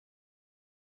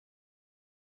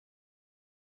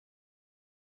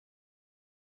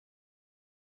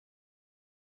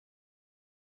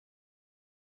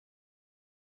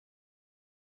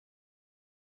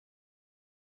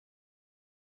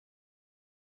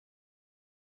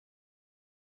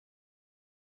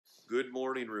Good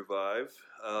morning, Revive.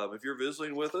 If you're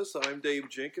visiting with us, I'm Dave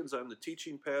Jenkins. I'm the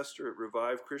teaching pastor at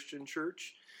Revive Christian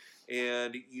Church.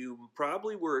 And you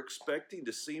probably were expecting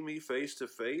to see me face to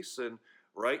face. And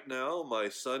right now, my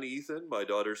son Ethan, my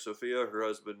daughter Sophia, her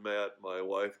husband Matt, my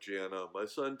wife Jana, my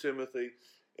son Timothy,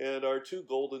 and our two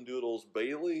golden doodles,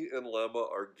 Bailey and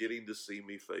Lemma, are getting to see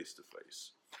me face to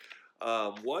face.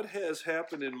 What has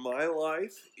happened in my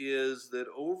life is that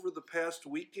over the past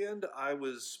weekend, I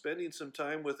was spending some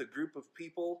time with a group of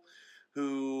people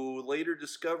who later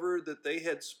discovered that they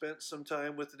had spent some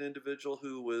time with an individual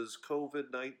who was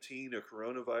COVID-19 or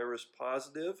coronavirus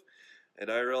positive.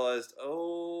 And I realized,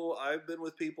 oh, I've been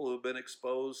with people who've been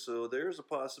exposed, so there's a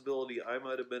possibility I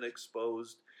might have been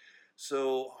exposed.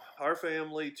 So our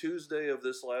family, Tuesday of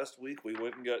this last week, we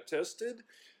went and got tested.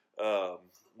 Um,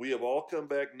 we have all come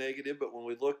back negative, but when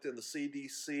we looked in the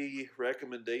CDC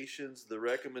recommendations, the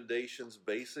recommendations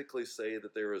basically say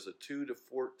that there is a 2 to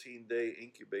 14 day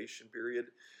incubation period.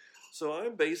 So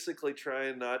I'm basically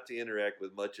trying not to interact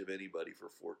with much of anybody for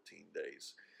 14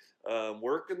 days.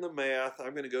 Working the math,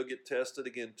 I'm going to go get tested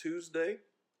again Tuesday.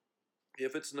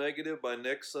 If it's negative by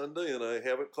next Sunday and I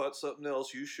haven't caught something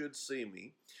else, you should see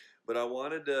me. But I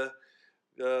wanted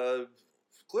to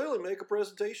clearly make a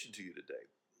presentation to you today.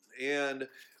 And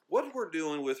what we're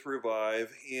doing with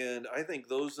Revive, and I think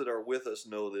those that are with us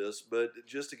know this, but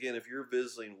just again, if you're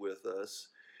visiting with us,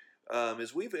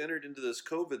 is we've entered into this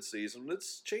COVID season.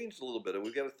 It's changed a little bit.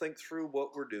 We've got to think through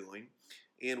what we're doing.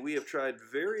 And we have tried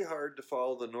very hard to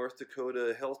follow the North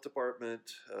Dakota Health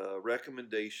Department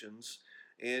recommendations.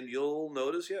 And you'll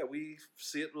notice, we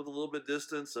see it with a little bit of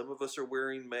distance. Some of us are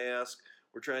wearing masks.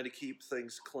 We're trying to keep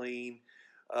things clean.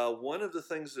 One of the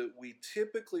things that we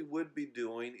typically would be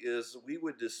doing is we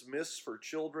would dismiss for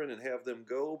children and have them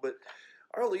go, but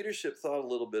our leadership thought a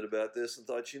little bit about this and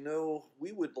thought,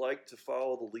 we would like to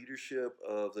follow the leadership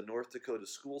of the North Dakota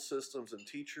school systems and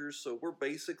teachers, so we're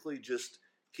basically just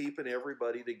keeping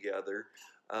everybody together.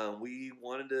 We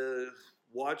wanted to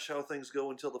watch how things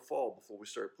go until the fall before we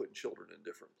start putting children in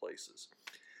different places.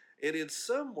 And in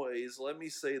some ways, let me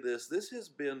say this has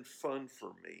been fun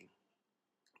for me.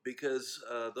 Because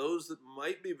those that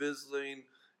might be visiting,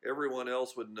 everyone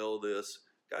else would know this.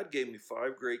 God gave me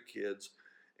 5 great kids,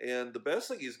 and the best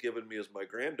thing He's given me is my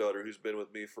granddaughter, who's been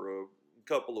with me for a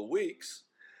couple of weeks.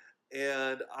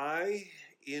 And I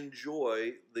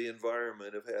enjoy the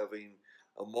environment of having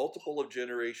a multiple of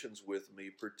generations with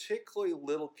me, particularly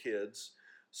little kids.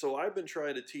 So I've been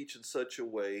trying to teach in such a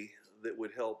way that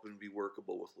would help and be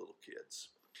workable with little kids.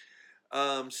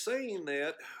 Saying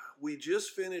that, we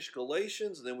just finished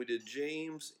Galatians, and then we did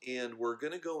James, and we're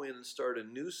going to go in and start a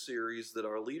new series that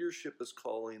our leadership is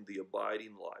calling The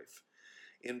Abiding Life.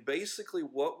 And basically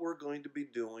what we're going to be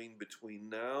doing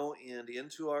between now and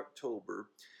into October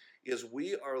is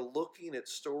we are looking at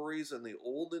stories in the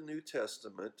Old and New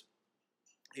Testament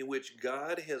in which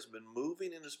God has been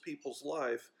moving in His people's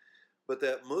life, but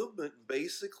that movement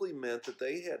basically meant that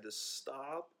they had to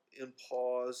stop and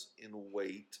pause and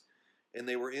wait. And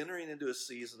they were entering into a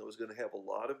season that was going to have a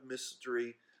lot of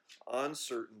mystery,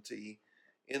 uncertainty,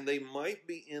 and they might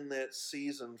be in that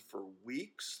season for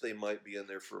weeks, they might be in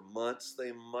there for months,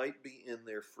 they might be in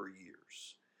there for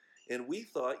years. And we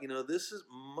thought,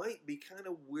 might be kind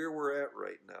of where we're at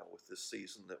right now with this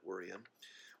season that we're in.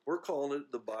 We're calling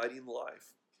it The Abiding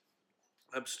Life.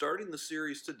 I'm starting the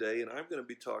series today, and I'm going to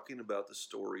be talking about the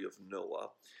story of Noah.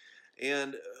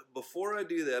 And before I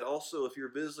do that, also, if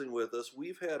you're visiting with us,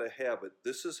 we've had a habit.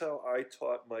 This is how I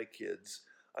taught my kids.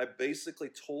 I basically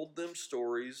told them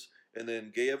stories and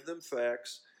then gave them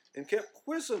facts and kept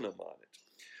quizzing them on it.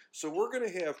 So we're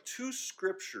going to have 2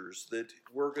 scriptures that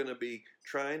we're going to be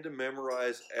trying to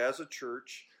memorize as a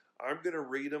church. I'm going to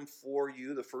read them for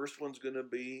you. The first one's going to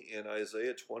be in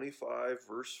Isaiah 25,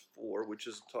 verse 4, which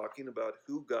is talking about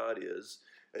who God is.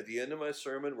 At the end of my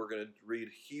sermon, we're going to read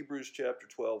Hebrews chapter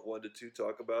 12, 1 to 2,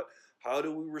 talk about how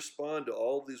do we respond to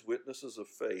all these witnesses of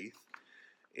faith.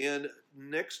 And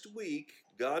next week,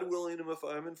 God willing, if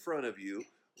I'm in front of you,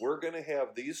 we're going to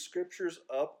have these scriptures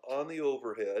up on the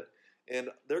overhead, and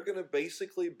they're going to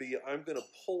basically be, I'm going to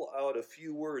pull out a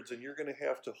few words, and you're going to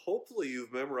have to, hopefully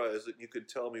you've memorized it, and you can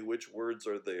tell me which words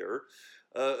are there.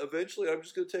 Eventually, I'm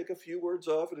just going to take a few words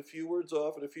off and a few words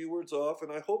off and a few words off,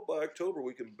 and I hope by October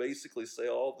we can basically say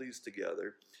all of these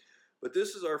together. But this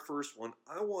is our first one.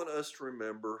 I want us to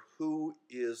remember who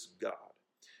is God.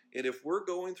 And if we're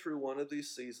going through one of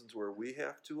these seasons where we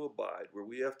have to abide, where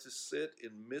we have to sit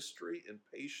in mystery and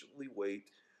patiently wait,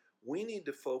 we need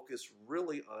to focus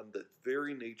really on the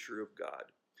very nature of God.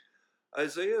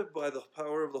 Isaiah, by the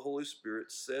power of the Holy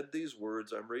Spirit, said these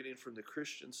words. I'm reading from the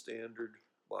Christian Standard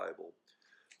Bible.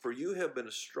 For you have been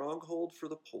a stronghold for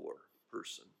the poor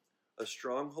person, a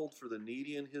stronghold for the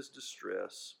needy in his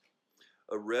distress,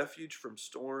 a refuge from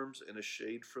storms and a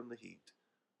shade from the heat.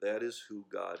 That is who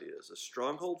God is. A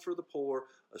stronghold for the poor,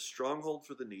 a stronghold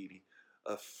for the needy,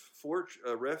 a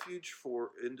refuge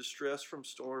for in distress from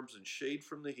storms and shade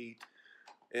from the heat.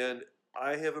 And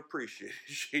I have appreciated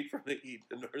shade from the heat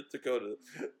in North Dakota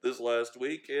this last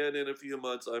week, and in a few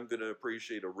months I'm going to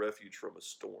appreciate a refuge from a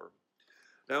storm.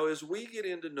 Now, as we get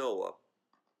into Noah,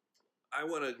 I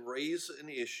want to raise an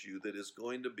issue that is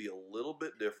going to be a little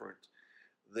bit different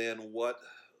than what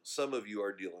some of you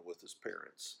are dealing with as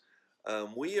parents.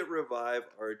 We at Revive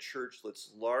are a church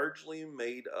that's largely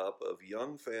made up of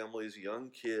young families,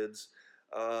 young kids.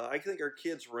 I think our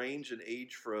kids range in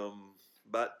age from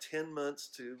about 10 months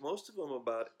to most of them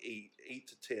about 8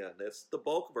 to 10. That's the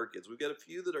bulk of our kids. We've got a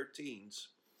few that are teens.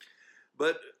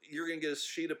 But you're going to get a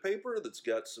sheet of paper that's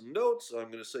got some notes.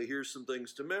 I'm going to say, here's some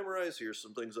things to memorize. Here's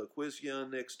some things I'll quiz you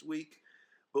on next week.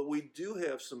 But we do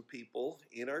have some people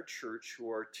in our church who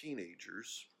are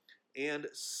teenagers. And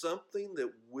something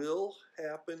that will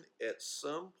happen at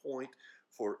some point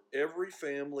for every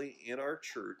family in our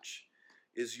church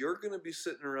is you're going to be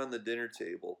sitting around the dinner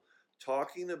table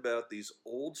talking about these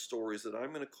old stories that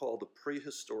I'm going to call the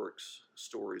prehistoric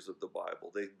stories of the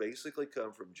Bible. They basically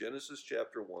come from Genesis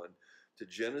chapter 1 to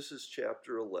Genesis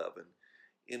chapter 11,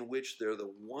 in which they're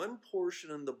the one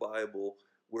portion in the Bible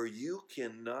where you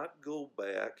cannot go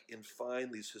back and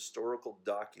find these historical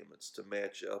documents to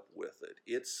match up with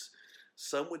it.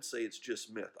 Some would say it's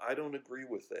just myth. I don't agree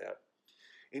with that.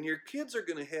 And your kids are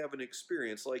going to have an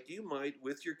experience like you might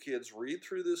with your kids read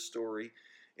through this story,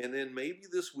 and then maybe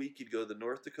this week you'd go to the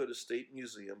North Dakota State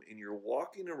Museum and you're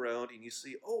walking around and you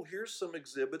see, oh, here's some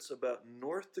exhibits about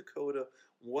North Dakota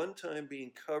one time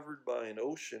being covered by an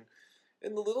ocean.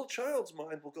 And the little child's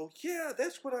mind will go, yeah,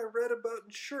 that's what I read about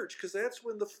in church, because that's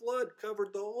when the flood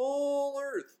covered the whole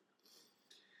earth.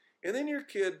 And then your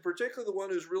kid, particularly the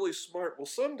one who's really smart, will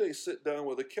someday sit down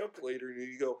with a calculator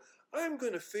and you go, I'm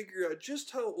going to figure out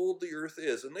just how old the earth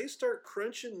is. And they start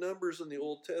crunching numbers in the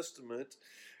Old Testament,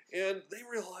 and they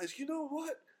realize, you know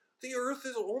what? The earth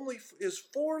is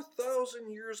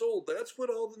 4,000 years old. That's what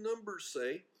all the numbers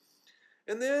say.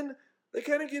 And then they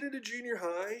kind of get into junior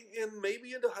high and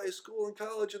maybe into high school and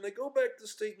college, and they go back to the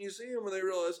State Museum and they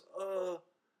realize,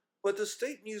 but the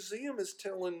State Museum is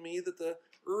telling me that the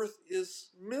Earth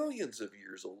is millions of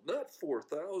years old, not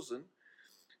 4,000.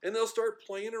 And they'll start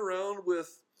playing around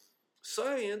with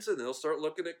science, and they'll start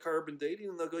looking at carbon dating,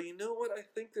 and they'll go, you know what, I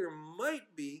think there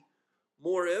might be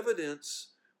more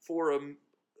evidence for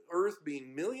Earth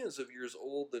being millions of years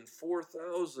old than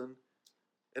 4,000,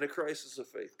 and a crisis of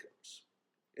faith comes.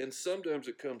 And sometimes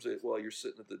it comes while you're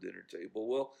sitting at the dinner table.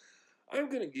 Well, I'm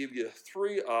going to give you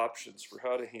 3 options for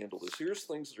how to handle this. Here's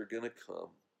things that are going to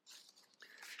come.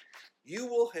 You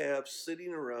will have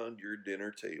sitting around your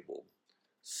dinner table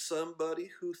somebody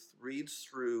who reads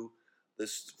through the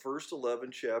first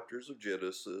 11 chapters of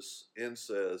Genesis and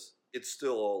says, it's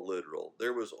still all literal.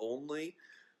 There was only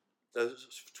 7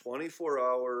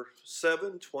 24-hour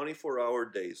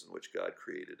days in which God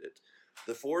created it.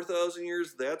 The 4,000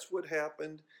 years, that's what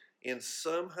happened, and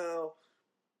somehow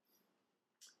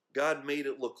God made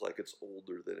it look like it's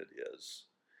older than it is.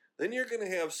 Then you're going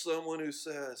to have someone who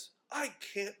says, I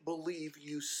can't believe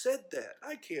you said that.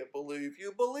 I can't believe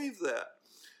you believe that.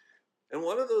 And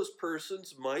one of those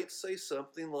persons might say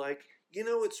something like, you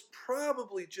know, it's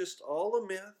probably just all a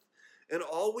myth, and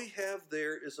all we have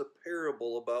there is a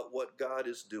parable about what God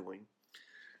is doing.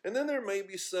 And then there may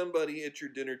be somebody at your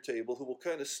dinner table who will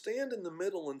kind of stand in the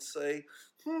middle and say,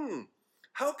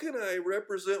 how can I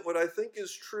represent what I think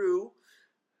is true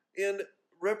and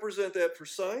represent that for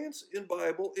science and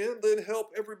Bible, and then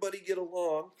help everybody get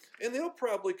along? And they'll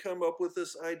probably come up with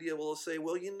this idea. Well, they'll say,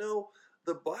 well, you know,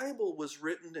 the Bible was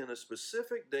written in a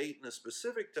specific date and a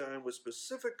specific time with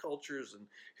specific cultures and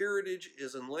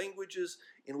heritages and languages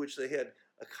in which they had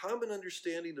a common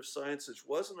understanding of science which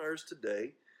wasn't ours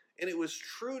today. And it was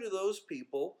true to those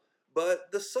people, but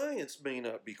the science may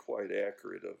not be quite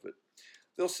accurate of it.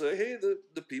 They'll say, hey,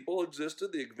 the people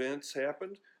existed, the events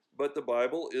happened, but the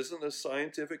Bible isn't a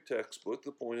scientific textbook.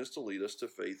 The point is to lead us to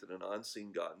faith in an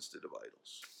unseen God instead of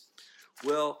idols.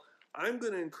 Well, I'm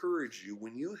going to encourage you,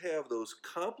 when you have those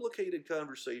complicated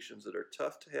conversations that are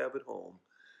tough to have at home,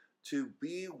 to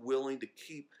be willing to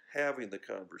keep having the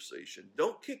conversation.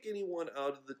 Don't kick anyone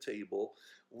out of the table.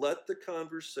 Let the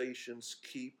conversations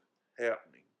keep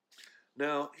happening.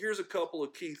 Now, here's a couple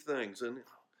of key things and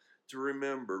to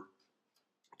remember.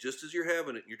 Just as you're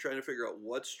having it, you're trying to figure out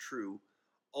what's true.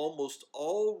 almost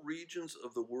all regions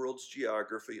of the world's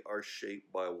geography are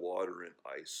shaped by water and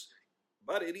ice.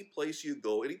 About any place you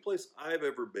go, any place I've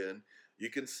ever been, you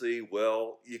can see,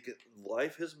 well,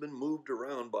 life has been moved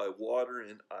around by water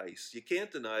and ice. You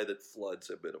can't deny that floods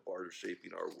have been a part of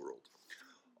shaping our world.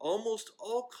 Almost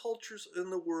all cultures in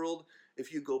the world,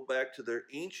 if you go back to their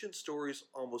ancient stories,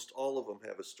 almost all of them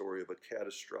have a story of a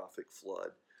catastrophic flood.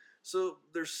 So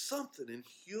there's something in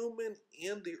human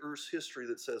and the earth's history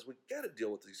that says we've got to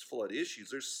deal with these flood issues.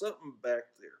 There's something back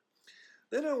there.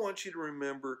 Then I want you to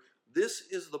remember this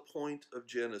is the point of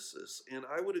Genesis. And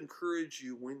I would encourage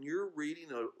you, when you're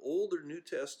reading an Old or New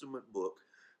Testament book,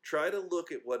 try to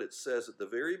look at what it says at the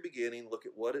very beginning, look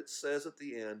at what it says at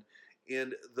the end.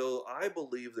 And though I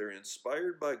believe they're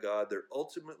inspired by God, they're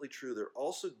ultimately true, they're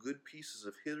also good pieces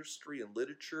of history and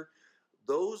literature.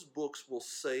 Those books will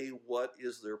say what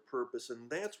is their purpose, and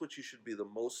that's what you should be the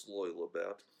most loyal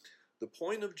about. The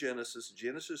point of Genesis,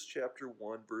 Genesis chapter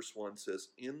 1, verse 1 says,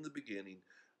 in the beginning,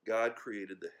 God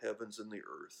created the heavens and the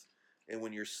earth. And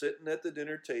when you're sitting at the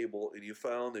dinner table and you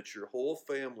found that your whole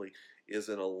family is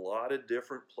in a lot of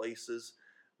different places,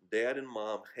 Dad and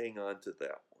Mom, hang on to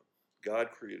that one. God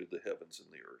created the heavens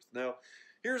and the earth. Now,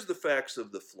 here's the facts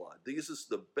of the flood. This is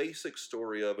the basic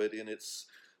story of it, and it's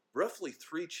roughly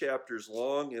 3 chapters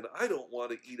long, and I don't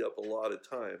want to eat up a lot of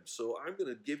time. So I'm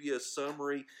going to give you a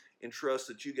summary and trust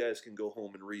that you guys can go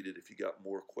home and read it if you got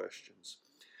more questions.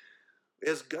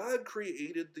 As God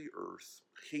created the earth,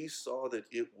 he saw that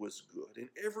it was good, and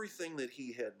everything that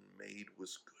he had made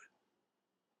was good.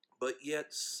 But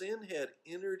yet sin had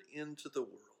entered into the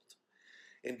world.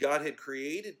 And God had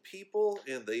created people,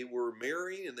 and they were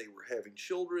marrying, and they were having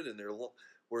children, and they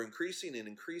were increasing and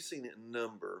increasing in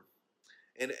number.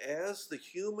 And as the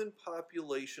human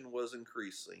population was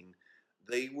increasing,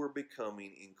 they were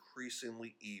becoming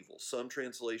increasingly evil. Some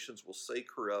translations will say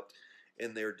corrupt,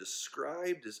 and they're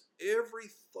described as every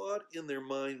thought in their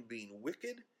mind being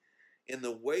wicked, and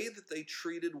the way that they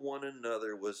treated one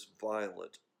another was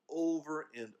violent over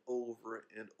and over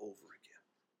and over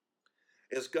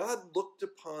again. As God looked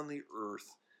upon the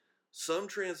earth, some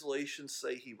translations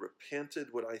say he repented.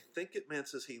 What I think it meant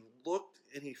is he looked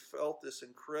and he felt this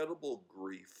incredible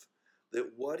grief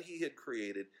that what he had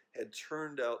created had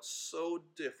turned out so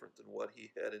different than what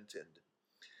he had intended.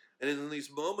 And in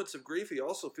these moments of grief, he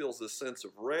also feels this sense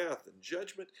of wrath and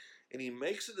judgment, and he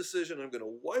makes a decision, I'm going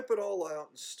to wipe it all out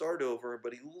and start over.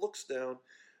 But he looks down,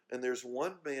 and there's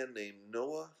one man named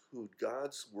Noah who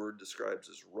God's word describes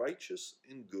as righteous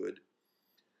and good.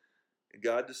 And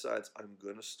God decides, I'm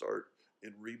going to start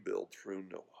and rebuild through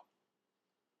Noah.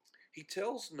 He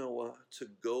tells Noah to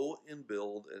go and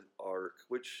build an ark,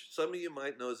 which some of you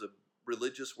might know is a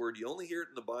religious word. You only hear it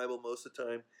in the Bible most of the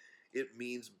time. It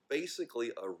means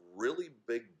basically a really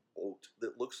big boat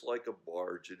that looks like a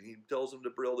barge. And he tells him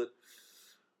to build it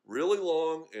really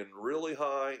long and really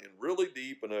high and really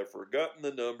deep, and I've forgotten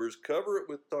the numbers. Cover it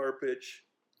with tar pitch,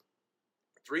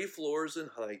 3 floors in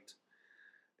height.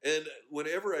 And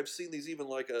whenever I've seen these, even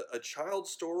like a child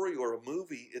story or a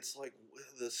movie, it's like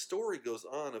the story goes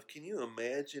on of, can you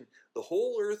imagine? The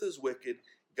whole earth is wicked.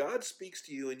 God speaks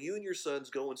to you, and you and your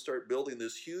sons go and start building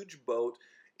this huge boat,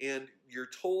 and you're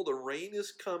told the rain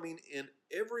is coming, and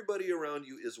everybody around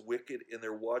you is wicked, and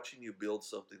they're watching you build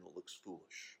something that looks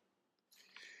foolish.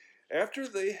 After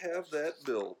they have that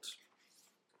built,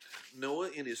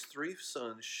 Noah and his 3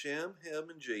 sons, Shem, Ham,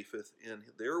 and Japheth, and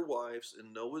their wives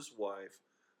and Noah's wife,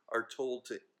 are told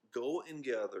to go and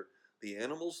gather the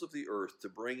animals of the earth, to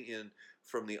bring in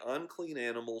from the unclean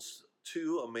animals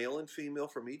 2, a male and female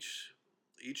from each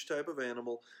type of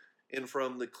animal, and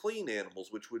from the clean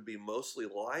animals, which would be mostly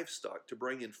livestock, to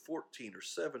bring in 14 or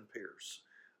 7 pairs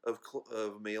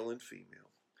of male and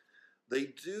female. They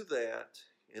do that,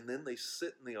 and then they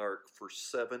sit in the ark for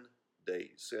 7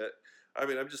 days. I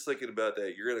mean, I'm just thinking about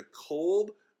that. You're in a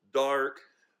cold, dark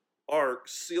ark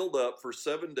sealed up for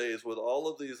 7 days with all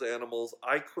of these animals.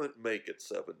 I couldn't make it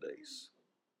 7 days.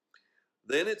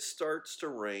 Then it starts to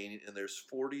rain, and there's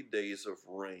 40 days of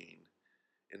rain.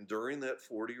 And during that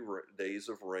 40 days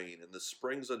of rain, and the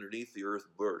springs underneath the earth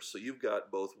burst. So you've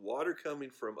got both water coming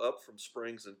from up from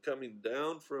springs and coming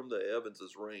down from the heavens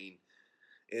as rain.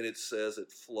 And it says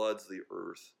it floods the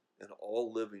earth, and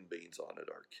all living beings on it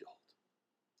are killed.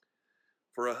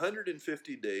 For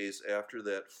 150 days after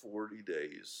that 40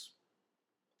 days,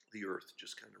 the earth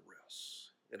just kind of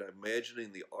rests. And I'm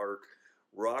imagining the ark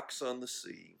rocks on the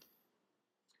sea,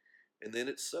 and then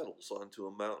it settles onto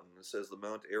a mountain. It says the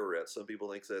Mount Ararat. Some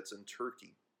people think that's in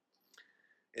Turkey.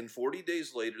 And 40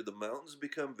 days later, the mountains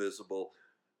become visible.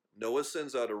 Noah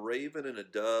sends out a raven and a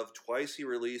dove. Twice he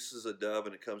releases a dove,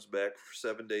 and it comes back for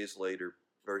 7 days later.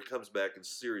 or he comes back in a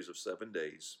series of 7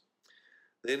 days.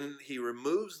 Then he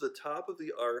removes the top of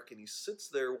the ark and he sits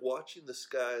there watching the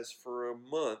skies for a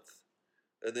month.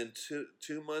 And then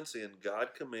 2 months in, God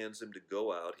commands him to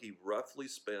go out. He roughly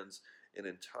spends an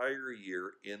entire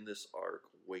year in this ark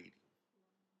waiting.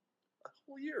 A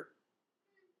whole year.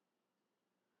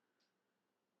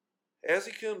 As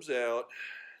he comes out,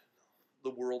 the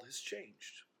world has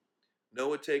changed.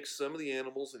 Noah takes some of the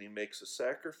animals and he makes a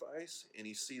sacrifice and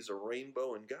he sees a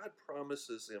rainbow, and God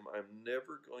promises him, I'm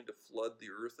never going to flood the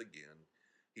earth again.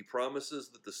 He promises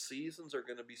that the seasons are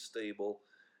going to be stable,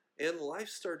 and life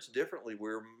starts differently,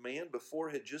 where man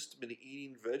before had just been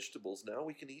eating vegetables. Now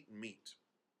we can eat meat.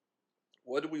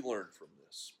 What do we learn from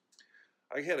this?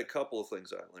 I had a couple of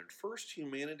things I learned. First,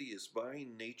 humanity is by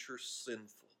nature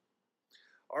sinful.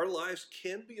 Our lives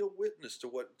can be a witness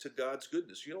to God's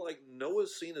goodness. You know, like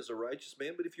Noah's seen as a righteous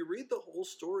man, but if you read the whole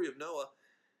story of Noah,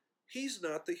 he's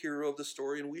not the hero of the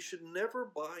story, and we should never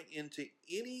buy into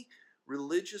any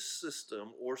religious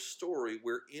system or story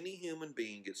where any human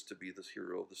being gets to be the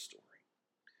hero of the story.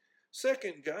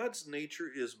 Second, God's nature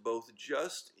is both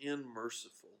just and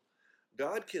merciful.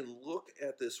 God can look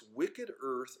at this wicked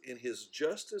earth, and his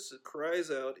justice cries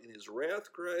out, and his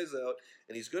wrath cries out,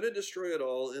 and he's going to destroy it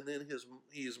all, and then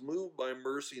he's moved by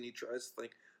mercy, and he tries to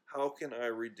think, how can I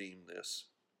redeem this?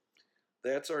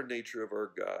 That's our nature of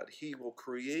our God. He will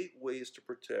create ways to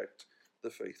protect the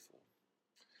faithful.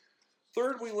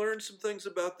 Third, we learn some things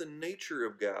about the nature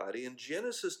of God. And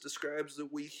Genesis describes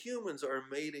that we humans are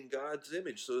made in God's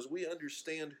image. So as we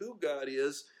understand who God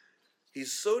is,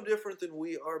 he's so different than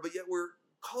we are, but yet we're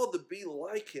called to be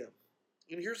like him.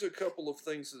 And here's a couple of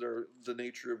things that are the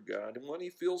nature of God. And when he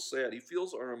feels sad, he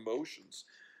feels our emotions.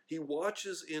 He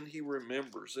watches and he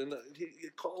remembers. And he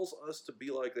calls us to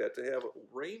be like that, to have a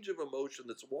range of emotion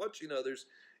that's watching others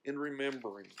and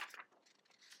remembering.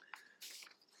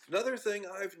 Another thing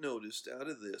I've noticed out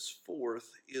of this,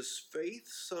 fourth, is faith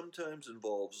sometimes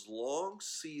involves long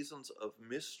seasons of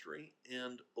mystery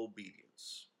and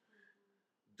obedience.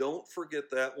 Don't forget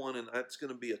that one, and that's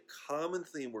going to be a common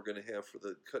theme we're going to have for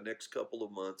the next couple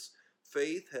of months.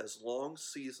 Faith has long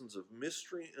seasons of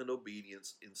mystery and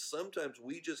obedience, and sometimes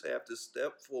we just have to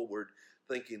step forward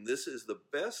thinking this is the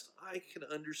best I can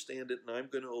understand it, and I'm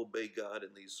going to obey God in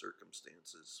these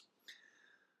circumstances.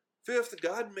 Fifth,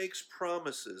 God makes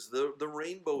promises. The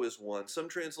rainbow is one. Some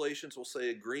translations will say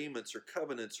agreements or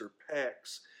covenants or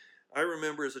pacts. I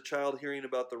remember as a child hearing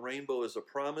about the rainbow as a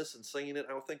promise and saying it.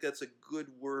 I think that's a good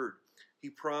word. He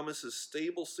promises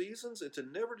stable seasons and to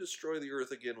never destroy the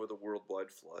earth again with a worldwide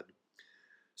flood.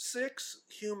 6,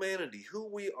 humanity, who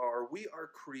we are. We are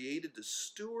created to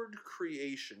steward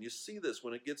creation. You see this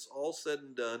when it gets all said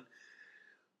and done.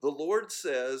 The Lord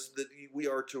says that we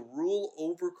are to rule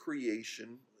over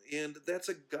creation, and that's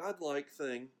a godlike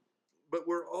thing, but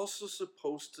we're also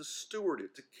supposed to steward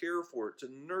it, to care for it, to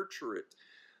nurture it.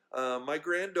 My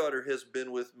granddaughter has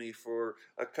been with me for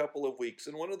a couple of weeks,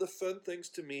 and one of the fun things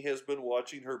to me has been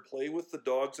watching her play with the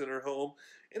dogs in her home.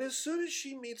 And as soon as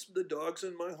she meets the dogs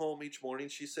in my home each morning,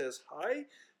 she says hi.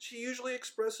 She usually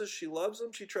expresses she loves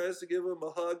them. She tries to give them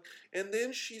a hug, and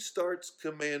then she starts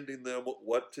commanding them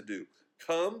what to do.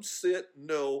 Come, sit,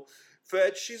 no,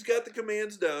 fetch. She's got the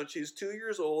commands down. She's 2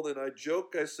 years old, and I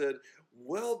joke, I said,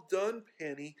 well done,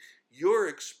 Penny. You're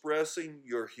expressing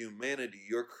your humanity.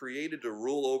 You're created to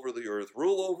rule over the earth.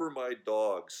 Rule over my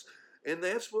dogs. And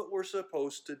that's what we're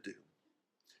supposed to do.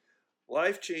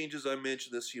 Life changes. I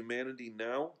mentioned this. Humanity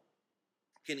now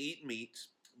can eat meat,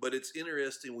 but it's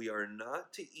interesting. We are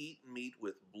not to eat meat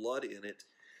with blood in it.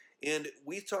 And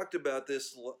we talked about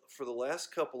this for the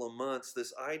last couple of months,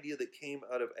 this idea that came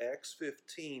out of Acts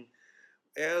 15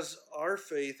 as our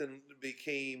faith and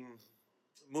became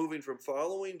moving from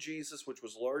following Jesus, which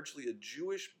was largely a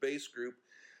Jewish-based group,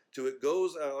 to it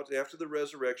goes out after the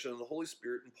resurrection of the Holy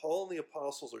Spirit, and Paul and the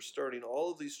apostles are starting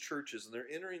all of these churches, and they're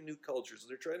entering new cultures, and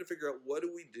they're trying to figure out what do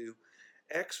we do.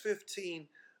 Acts 15,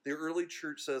 the early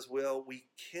church says, well, we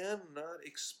cannot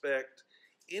expect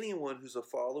anyone who's a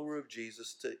follower of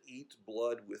Jesus to eat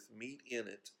blood with meat in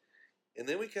it. And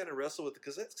then we kind of wrestle with it,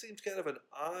 because that seems kind of an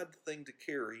odd thing to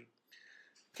carry.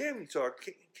 Kami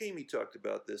talked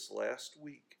about this last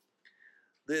week,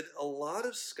 that a lot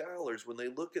of scholars, when they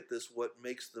look at this, what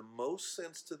makes the most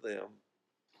sense to them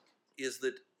is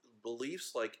that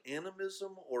beliefs like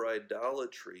animism or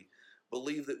idolatry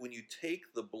believe that when you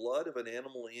take the blood of an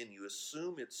animal in, you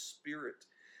assume its spirit.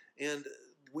 And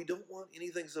we don't want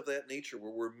anything of that nature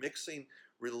where we're mixing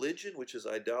religion, which is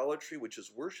idolatry, which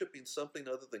is worshiping something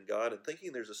other than God, and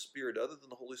thinking there's a spirit other than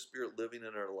the Holy Spirit living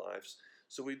in our lives.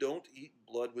 So we don't eat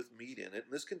blood with meat in it.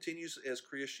 And this continues as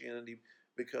Christianity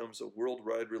becomes a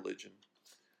worldwide religion.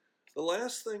 The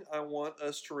last thing I want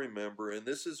us to remember, and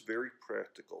this is very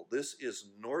practical, this is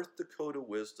North Dakota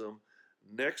wisdom.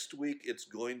 Next week it's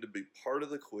going to be part of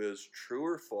the quiz, true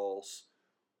or false.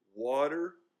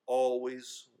 Water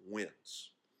always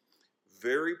wins.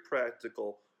 Very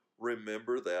practical.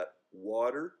 Remember that.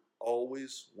 Water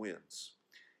always wins.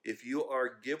 If you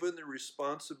are given the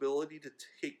responsibility to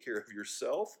take care of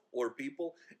yourself or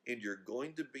people and you're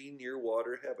going to be near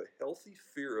water, have a healthy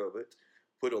fear of it.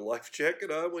 Put a life jacket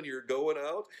on when you're going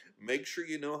out. Make sure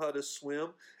you know how to swim.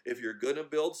 If you're going to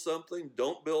build something,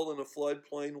 don't build in a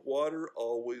floodplain. Water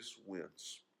always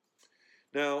wins.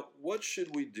 Now, what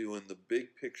should we do in the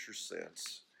big picture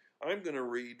sense? I'm going to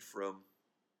read from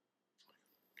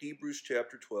Hebrews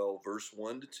chapter 12, verse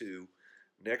 1 to 2.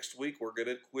 Next week, we're going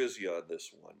to quiz you on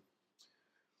this one.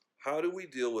 How do we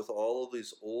deal with all of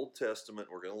these Old Testament?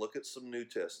 We're going to look at some New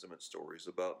Testament stories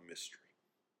about mystery.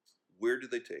 Where do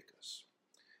they take us?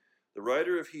 The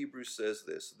writer of Hebrews says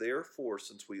this, "Therefore,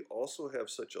 since we also have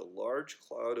such a large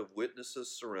cloud of witnesses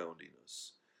surrounding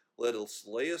us, let us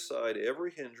lay aside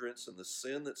every hindrance and the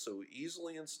sin that so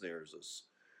easily ensnares us.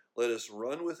 Let us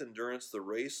run with endurance the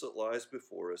race that lies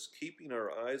before us, keeping our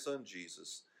eyes on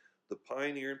Jesus, the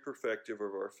pioneer and perfecter of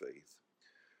our faith.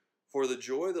 For the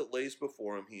joy that lays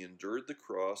before him, he endured the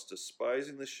cross,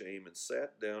 despising the shame, and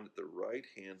sat down at the right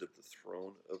hand of the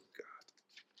throne of God."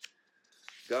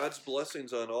 God's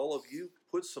blessings on all of you.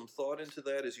 Put some thought into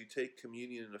that as you take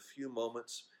communion in a few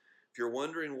moments. If you're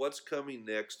wondering what's coming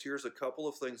next, here's a couple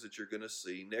of things that you're going to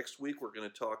see. Next week, we're going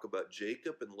to talk about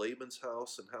Jacob and Laban's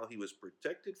house and how he was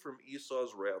protected from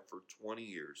Esau's wrath for 20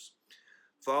 years.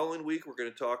 Following week, we're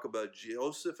going to talk about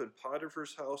Joseph and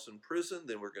Potiphar's house in prison.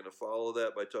 Then we're going to follow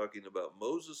that by talking about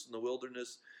Moses in the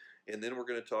wilderness. And then we're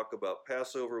going to talk about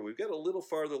Passover. We've got a little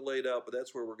farther laid out, but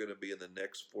that's where we're going to be in the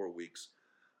next 4 weeks.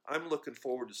 I'm looking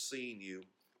forward to seeing you.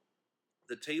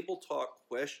 The Table Talk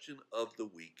question of the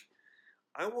week.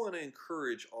 I want to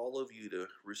encourage all of you to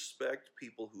respect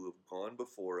people who have gone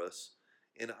before us.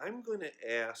 And I'm going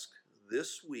to ask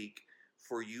this week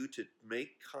for you to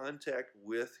make contact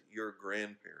with your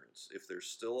grandparents, if they're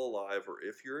still alive or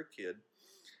if you're a kid,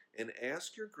 and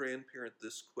ask your grandparent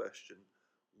this question: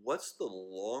 what's the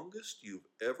longest you've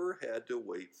ever had to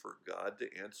wait for God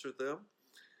to answer them?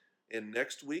 And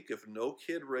next week, if no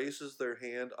kid raises their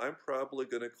hand, I'm probably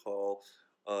going to call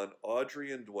on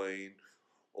Audrey and Dwayne,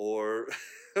 or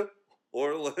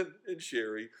Orlin and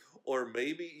Sherry, or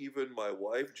maybe even my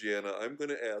wife Jana. I'm going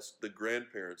to ask the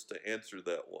grandparents to answer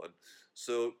that one.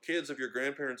 So kids, if your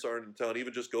grandparents aren't in town,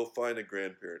 even just go find a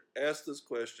grandparent. Ask this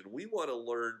question. We want to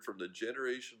learn from the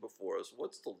generation before us,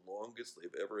 what's the longest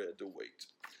they've ever had to wait?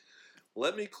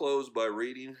 Let me close by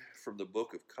reading from the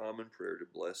Book of Common Prayer to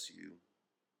bless you.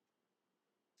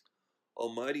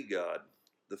 Almighty God,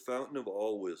 the fountain of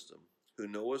all wisdom, who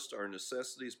knowest our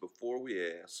necessities before we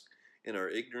ask, and our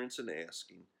ignorance in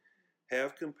asking,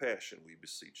 have compassion, we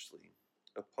beseech thee,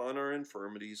 upon our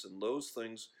infirmities and those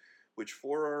things which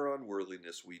for our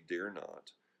unworthiness we dare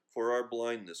not, for our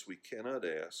blindness we cannot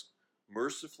ask.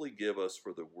 Mercifully give us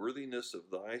for the worthiness of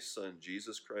thy Son,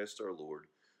 Jesus Christ our Lord,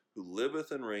 who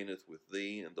liveth and reigneth with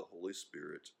thee and the Holy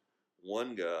Spirit,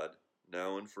 one God,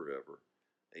 now and forever.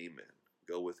 Amen.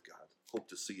 Go with God. Hope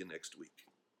to see you next week.